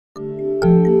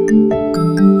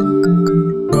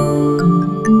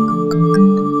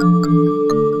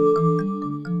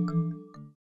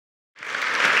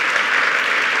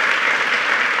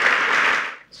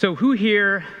who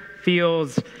here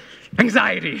feels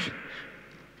anxiety?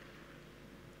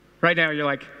 Right now, you're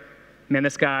like, man,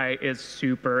 this guy is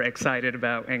super excited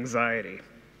about anxiety.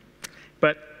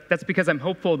 But that's because I'm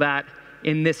hopeful that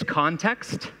in this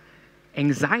context,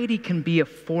 anxiety can be a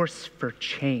force for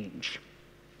change.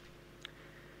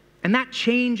 And that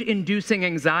change-inducing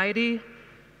anxiety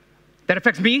that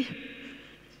affects me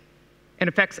and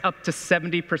affects up to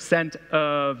 70%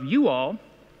 of you all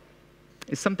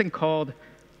is something called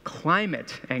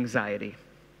climate anxiety.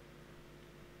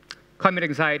 Climate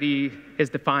anxiety is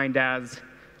defined as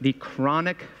the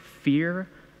chronic fear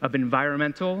of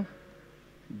environmental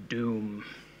doom.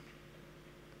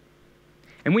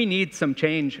 And we need some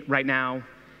change right now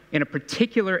in a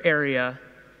particular area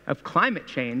of climate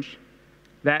change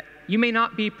that you may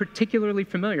not be particularly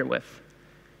familiar with.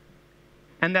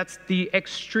 And that's the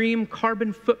extreme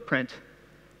carbon footprint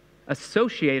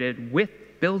associated with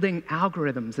building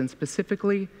algorithms, and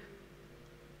specifically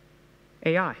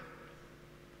AI.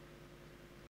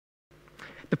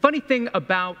 The funny thing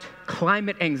about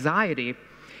climate anxiety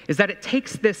is that it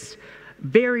takes this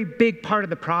very big part of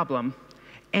the problem,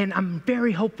 and I'm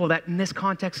very hopeful that in this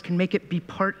context can make it be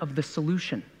part of the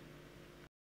solution.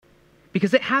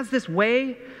 Because it has this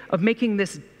way of making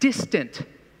this distant,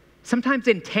 sometimes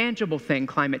intangible thing,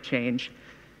 climate change,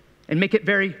 and make it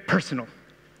very personal.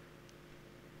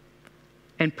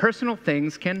 And personal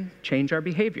things can change our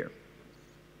behavior.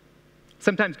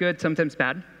 Sometimes good, sometimes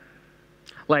bad.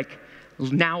 Like,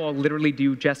 now I'll literally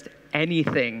do just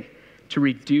anything to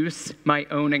reduce my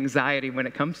own anxiety when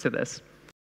it comes to this.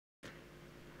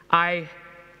 I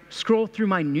scroll through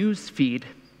my news feed,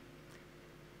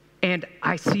 and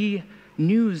I see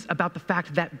news about the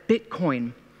fact that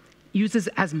Bitcoin uses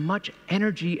as much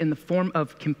energy in the form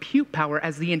of compute power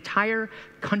as the entire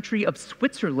country of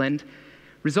Switzerland,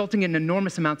 resulting in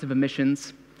enormous amounts of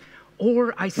emissions.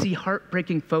 Or I see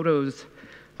heartbreaking photos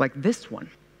like this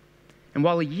one. And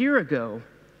while a year ago,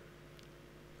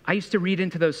 I used to read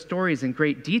into those stories in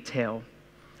great detail,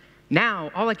 now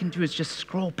all I can do is just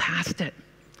scroll past it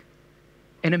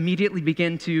and immediately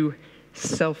begin to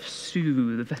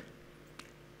self-soothe.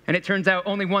 And it turns out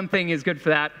only one thing is good for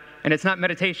that, and it's not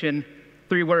meditation.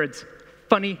 3 words: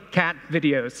 funny cat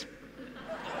videos.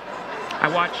 I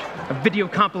watch a video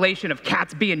compilation of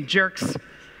cats being jerks,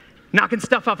 knocking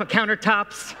stuff off of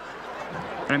countertops,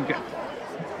 and I'm good.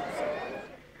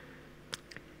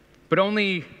 But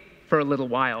only for a little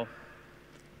while,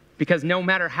 because no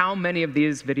matter how many of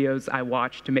these videos I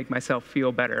watch to make myself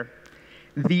feel better,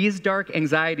 these dark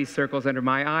anxiety circles under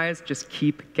my eyes just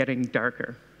keep getting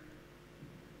darker.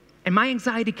 And my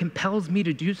anxiety compels me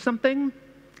to do something,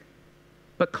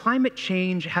 but climate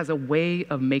change has a way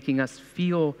of making us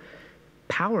feel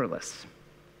powerless.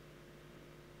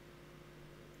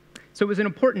 So it was an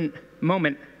important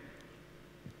moment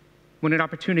when an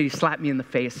opportunity slapped me in the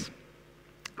face.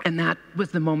 And that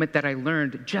was the moment that I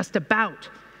learned just about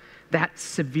that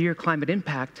severe climate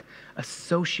impact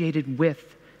associated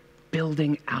with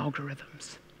building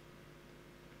algorithms.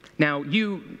 Now,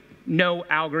 you know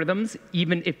algorithms,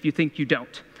 even if you think you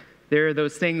don't. They're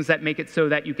those things that make it so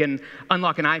that you can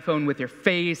unlock an iPhone with your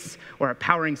face, or are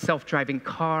powering self-driving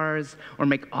cars, or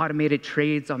make automated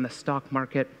trades on the stock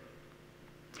market.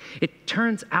 It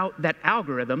turns out that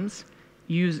algorithms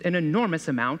use an enormous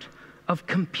amount of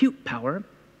compute power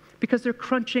because they're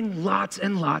crunching lots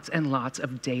and lots and lots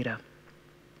of data.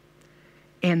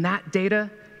 And that data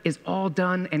is all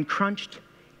done and crunched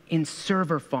in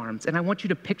server farms. And I want you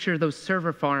to picture those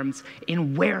server farms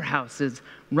in warehouses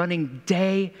running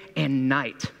day and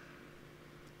night.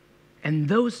 And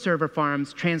those server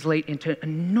farms translate into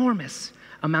enormous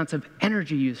amounts of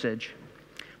energy usage,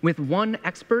 with one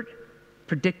expert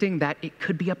predicting that it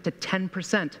could be up to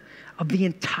 10% of the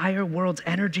entire world's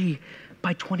energy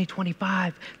by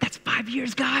 2025. That's 5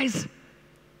 years, guys.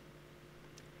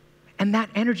 And that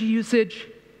energy usage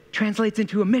translates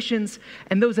into emissions,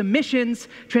 and those emissions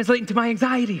translate into my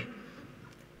anxiety.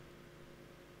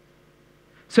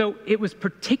 So it was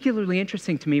particularly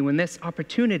interesting to me when this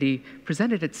opportunity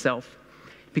presented itself,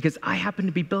 because I happen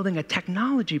to be building a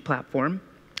technology platform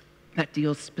that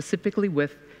deals specifically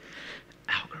with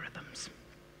algorithms.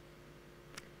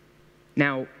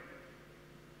 Now,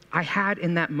 I had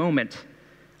in that moment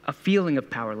a feeling of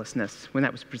powerlessness when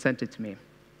that was presented to me.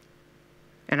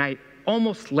 And I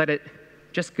almost let it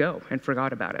just go and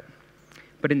forgot about it.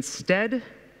 But instead,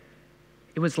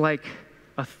 it was like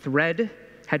a thread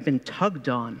had been tugged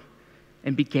on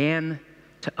and began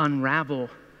to unravel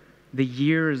the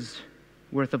years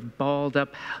worth of balled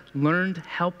up, learned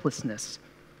helplessness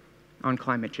on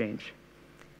climate change.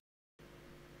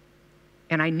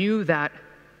 And I knew that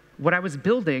what I was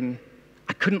building,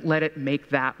 I couldn't let it make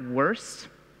that worse.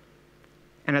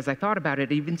 And as I thought about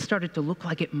it, it even started to look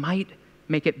like it might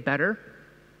make it better.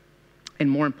 And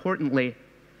more importantly,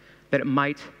 that it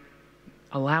might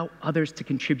allow others to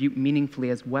contribute meaningfully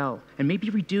as well, and maybe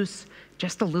reduce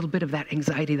just a little bit of that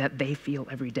anxiety that they feel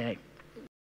every day.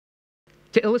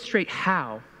 To illustrate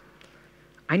how,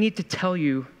 I need to tell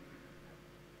you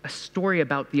a story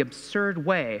about the absurd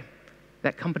way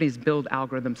that companies build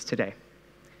algorithms today.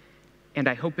 And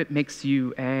I hope it makes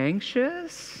you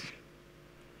anxious.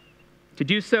 To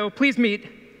do so, please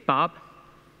meet Bob.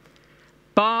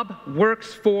 Bob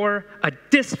works for a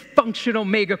dysfunctional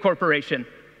mega corporation.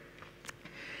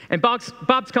 And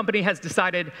Bob's company has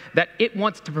decided that it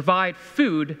wants to provide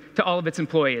food to all of its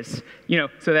employees,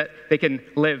 so that they can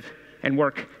live and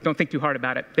work. Don't think too hard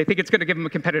about it. They think it's going to give them a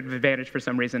competitive advantage for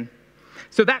some reason.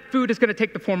 So that food is going to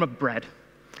take the form of bread.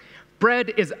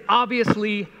 Bread is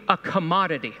obviously a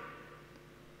commodity.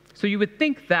 So you would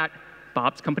think that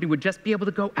Bob's company would just be able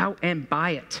to go out and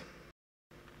buy it.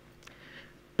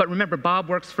 But remember, Bob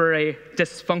works for a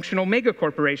dysfunctional mega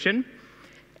corporation,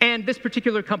 and this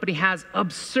particular company has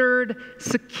absurd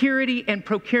security and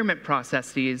procurement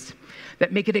processes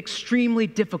that make it extremely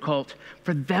difficult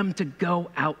for them to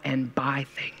go out and buy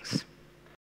things.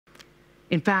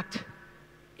 In fact,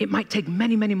 it might take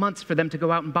many, many months for them to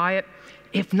go out and buy it,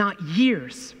 if not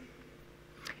years.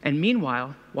 And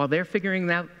meanwhile, while they're figuring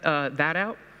that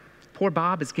out, poor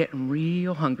Bob is getting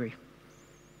real hungry.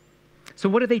 So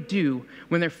what do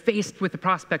when they're faced with the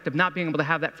prospect of not being able to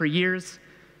have that for years?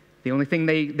 The only thing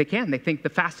they think the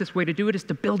fastest way to do it is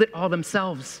to build it all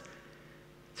themselves.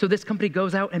 So this company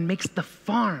goes out and makes the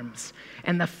farms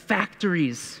and the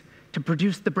factories to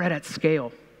produce the bread at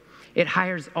scale. It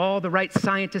hires all the right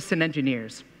scientists and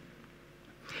engineers.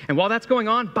 And while that's going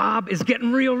on, Bob is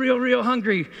getting real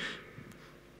hungry.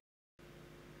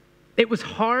 It was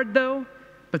hard, though,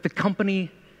 but the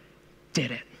company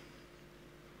did it.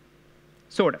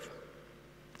 Sort of.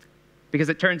 Because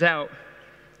it turns out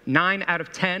 9 out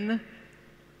of 10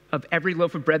 of every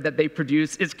loaf of bread that they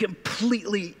produce is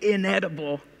completely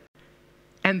inedible.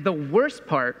 And the worst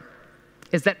part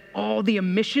is that all the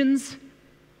emissions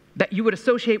that you would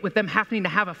associate with them having to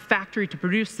have a factory to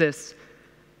produce this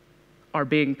are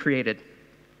being created.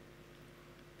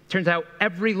 Turns out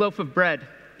every loaf of bread,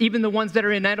 even the ones that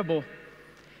are inedible,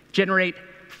 generate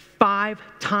 5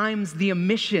 times the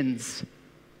emissions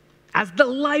as the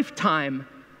lifetime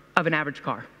of an average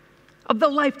car. Of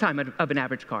an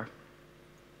average car.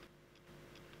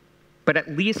 But at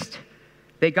least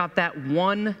they got that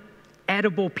one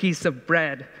edible piece of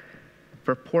bread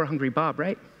for poor hungry Bob,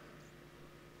 right?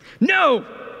 No!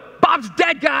 Bob's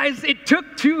dead, guys! It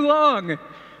took too long!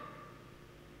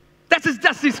 That's his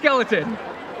dusty skeleton.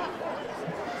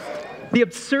 The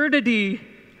absurdity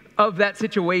of that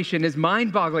situation is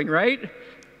mind-boggling, right?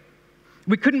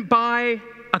 We couldn't buy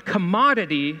a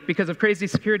commodity because of crazy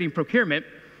security and procurement.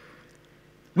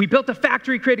 We built a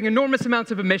factory creating enormous amounts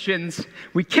of emissions.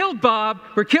 We killed Bob.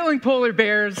 We're killing polar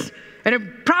bears. And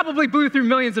it probably blew through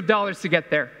millions of dollars to get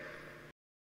there.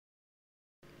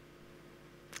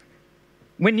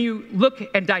 When you look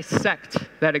and dissect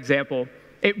that example,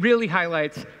 it really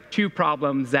highlights 2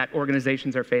 problems that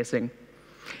organizations are facing.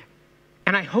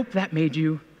 And I hope that made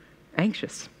you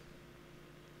anxious.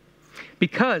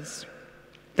 Because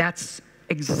that's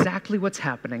exactly what's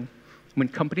happening when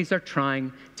companies are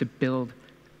trying to build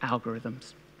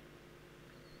algorithms.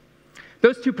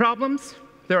 Those 2 problems,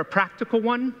 they're a practical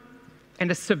one and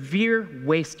a severe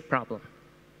waste problem.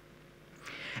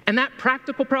 And that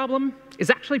practical problem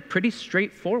is actually pretty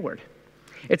straightforward.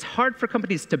 It's hard for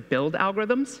companies to build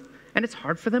algorithms, and it's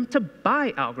hard for them to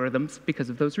buy algorithms because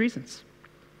of those reasons.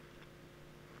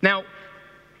 Now,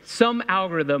 some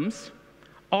algorithms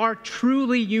are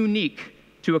truly unique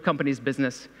to a company's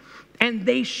business, and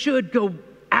they should go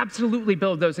absolutely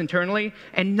build those internally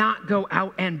and not go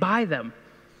out and buy them.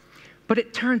 But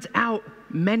it turns out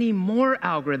many more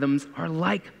algorithms are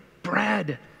like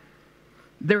bread.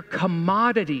 They're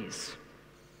commodities.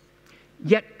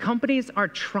 Yet companies are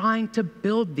trying to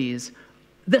build these,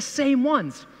 the same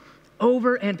ones,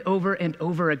 over and over and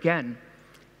over again,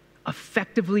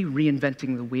 effectively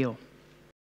reinventing the wheel.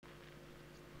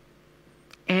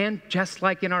 And just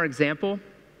like in our example,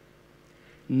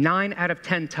 9 out of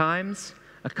 10 times,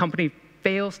 a company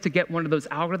fails to get one of those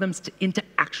algorithms into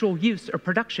actual use or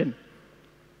production.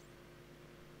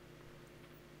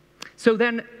 So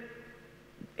then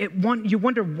you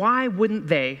wonder, why wouldn't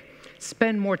they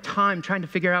spend more time trying to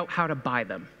figure out how to buy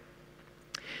them?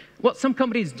 Well, some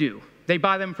companies do. They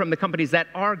buy them from the companies that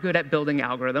are good at building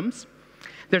algorithms.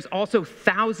 There's also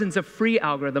thousands of free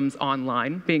algorithms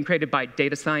online being created by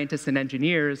data scientists and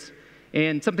engineers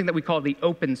in something that we call the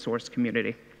open source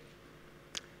community.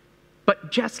 But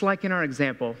just like in our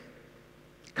example,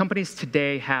 companies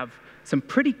today have some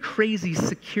pretty crazy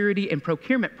security and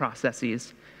procurement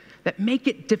processes that make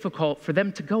it difficult for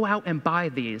them to go out and buy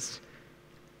these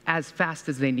as fast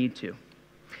as they need to.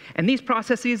 And these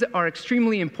processes are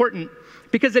extremely important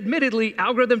because, admittedly,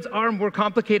 algorithms are more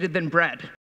complicated than bread.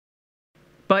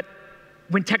 But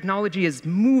when technology is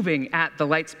moving at the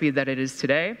light speed that it is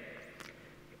today,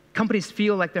 companies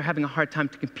feel like they're having a hard time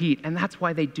to compete, and that's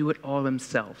why they do it all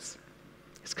themselves.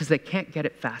 It's because they can't get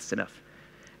it fast enough.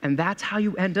 And that's how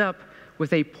you end up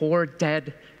with a poor,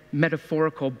 dead,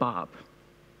 metaphorical Bob.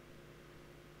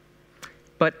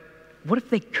 But what if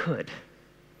they could?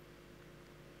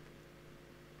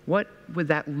 What would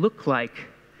that look like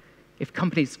if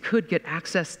companies could get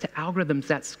access to algorithms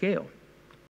at scale?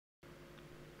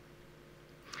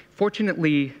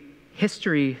 Fortunately,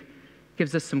 history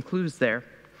gives us some clues there,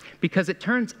 because it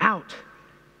turns out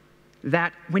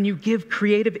that when you give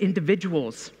creative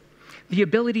individuals the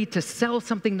ability to sell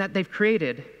something that they've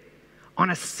created on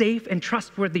a safe and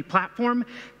trustworthy platform,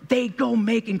 they go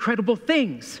make incredible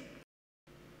things.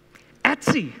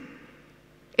 Etsy,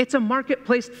 it's a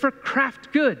marketplace for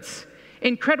craft goods,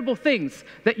 incredible things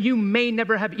that you may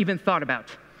never have even thought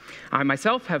about. I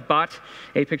myself have bought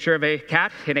a picture of a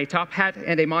cat in a top hat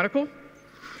and a monocle.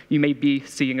 You may be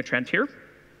seeing a trend here.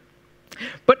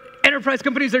 But enterprise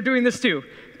companies are doing this too.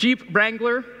 Jeep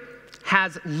Wrangler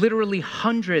has literally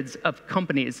hundreds of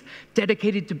companies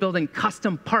dedicated to building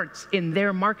custom parts in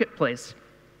their marketplace,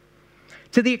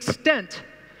 to the extent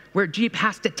where Jeep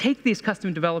has to take these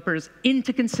custom developers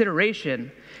into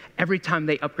consideration every time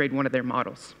they upgrade one of their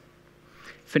models.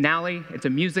 Finale, it's a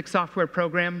music software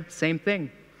program, same thing.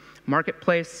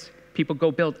 Marketplace, people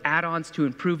go build add-ons to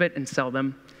improve it and sell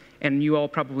them. And you all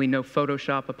probably know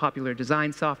Photoshop, a popular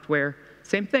design software.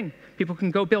 Same thing. People can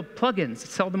go build plugins,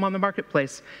 sell them on the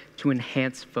marketplace to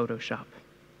enhance Photoshop.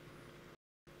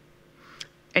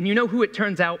 And you know who it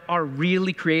turns out are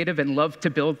really creative and love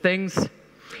to build things?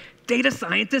 Data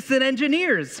scientists and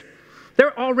engineers.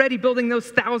 They're already building those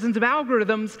thousands of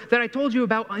algorithms that I told you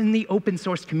about in the open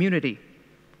source community.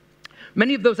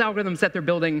 Many of those algorithms that they're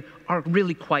building are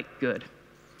really quite good.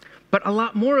 But a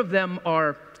lot more of them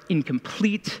are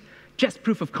incomplete, just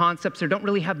proof of concepts, or don't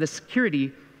really have the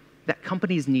security that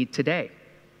companies need today.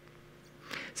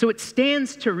 So it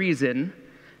stands to reason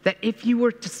that if you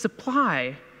were to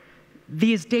supply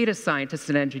these data scientists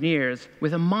and engineers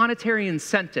with a monetary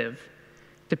incentive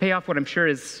to pay off what I'm sure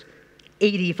is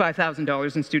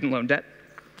 $85,000 in student loan debt,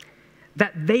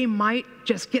 that they might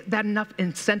just get that enough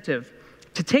incentive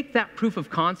to take that proof of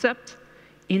concept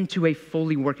into a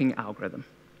fully working algorithm.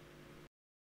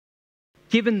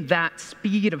 Given that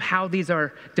speed of how these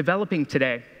are developing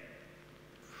today,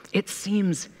 it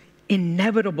seems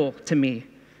inevitable to me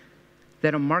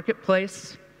that a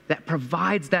marketplace that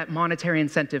provides that monetary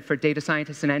incentive for data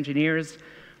scientists and engineers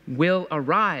will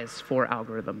arise for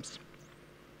algorithms.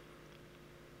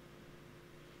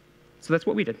 So that's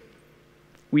what we did.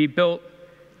 We built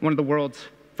one of the world's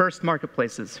first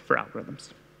marketplaces for algorithms.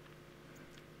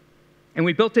 And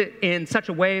we built it in such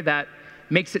a way that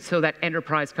makes it so that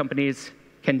enterprise companies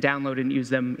can download and use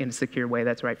them in a secure way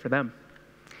that's right for them.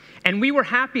 And we were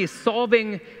happy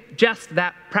solving just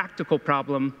that practical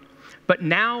problem, but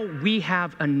now we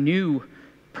have a new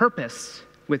purpose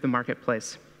with the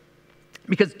marketplace.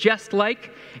 Because just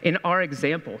like in our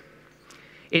example,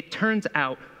 it turns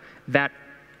out that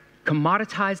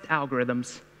commoditized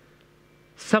algorithms,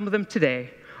 some of them today,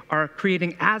 are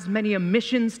creating as many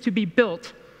emissions to be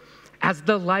built as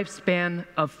the lifespan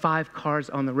of 5 cars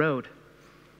on the road.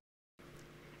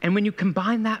 And when you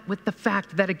combine that with the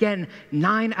fact that, again,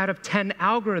 9 out of 10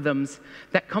 algorithms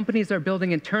that companies are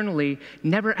building internally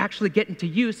never actually get into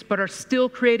use, but are still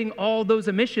creating all those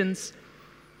emissions,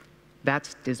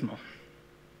 that's dismal.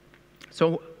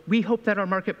 So we hope that our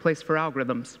marketplace for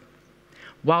algorithms,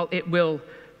 while it will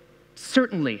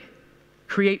certainly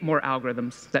create more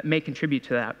algorithms that may contribute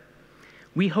to that,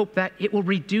 we hope that it will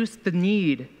reduce the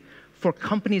need for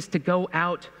companies to go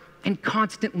out and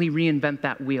constantly reinvent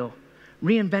that wheel.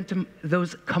 Reinvent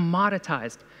those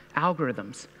commoditized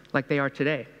algorithms like they are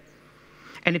today.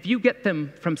 And if you get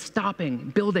them from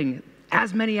stopping building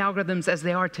as many algorithms as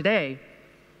they are today,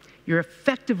 you're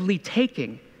effectively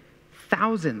taking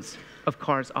thousands of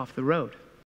cars off the road.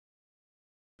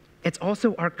 It's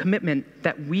also our commitment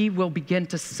that we will begin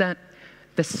to set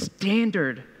the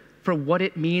standard for what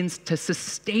it means to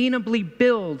sustainably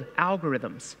build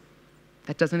algorithms.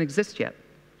 That doesn't exist yet.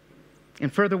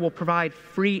 And further, we'll provide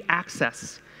free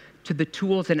access to the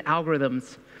tools and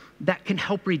algorithms that can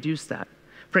help reduce that.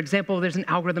 For example, there's an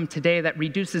algorithm today that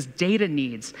reduces data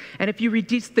needs. And if you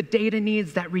reduce the data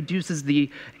needs, that reduces the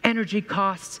energy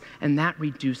costs, and that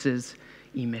reduces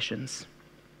emissions.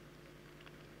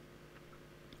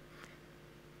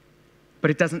 But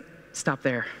it doesn't stop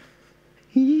there.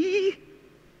 You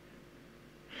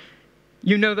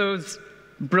know those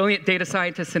brilliant data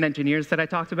scientists and engineers that I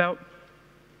talked about?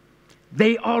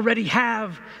 They already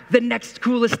have the next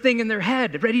coolest thing in their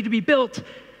head, ready to be built.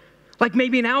 Like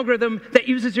maybe an algorithm that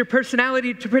uses your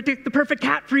personality to predict the perfect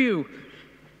cat for you,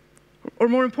 or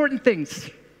more important things.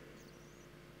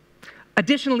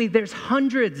 Additionally, there's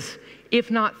hundreds,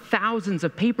 if not thousands,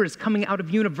 of papers coming out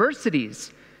of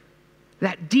universities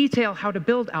that detail how to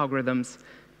build algorithms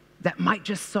that might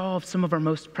just solve some of our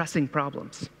most pressing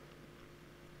problems.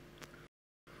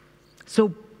 So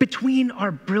between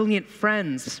our brilliant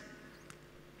friends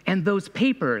and those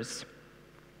papers,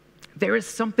 there is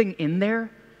something in there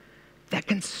that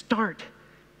can start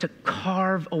to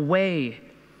carve away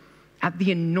at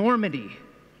the enormity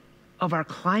of our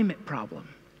climate problem.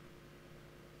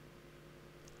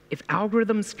 If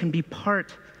algorithms can be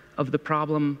part of the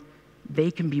problem,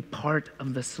 they can be part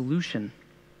of the solution.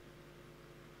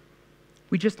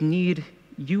 We just need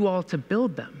you all to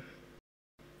build them.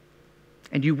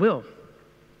 And you will.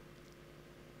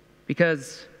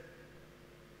 Because,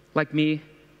 like me,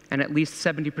 and at least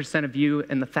 70% of you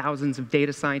and the thousands of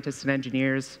data scientists and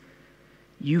engineers,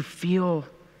 you feel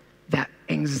that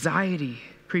anxiety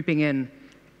creeping in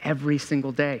every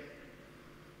single day.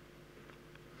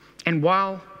 And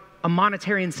while a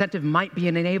monetary incentive might be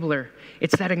an enabler,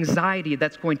 it's that anxiety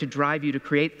that's going to drive you to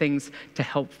create things to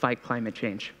help fight climate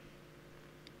change.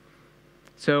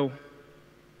 So,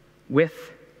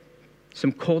 with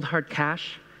some cold hard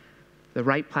cash, the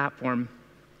right platform,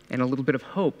 and a little bit of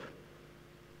hope,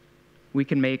 we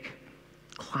can make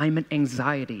climate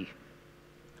anxiety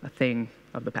a thing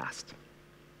of the past.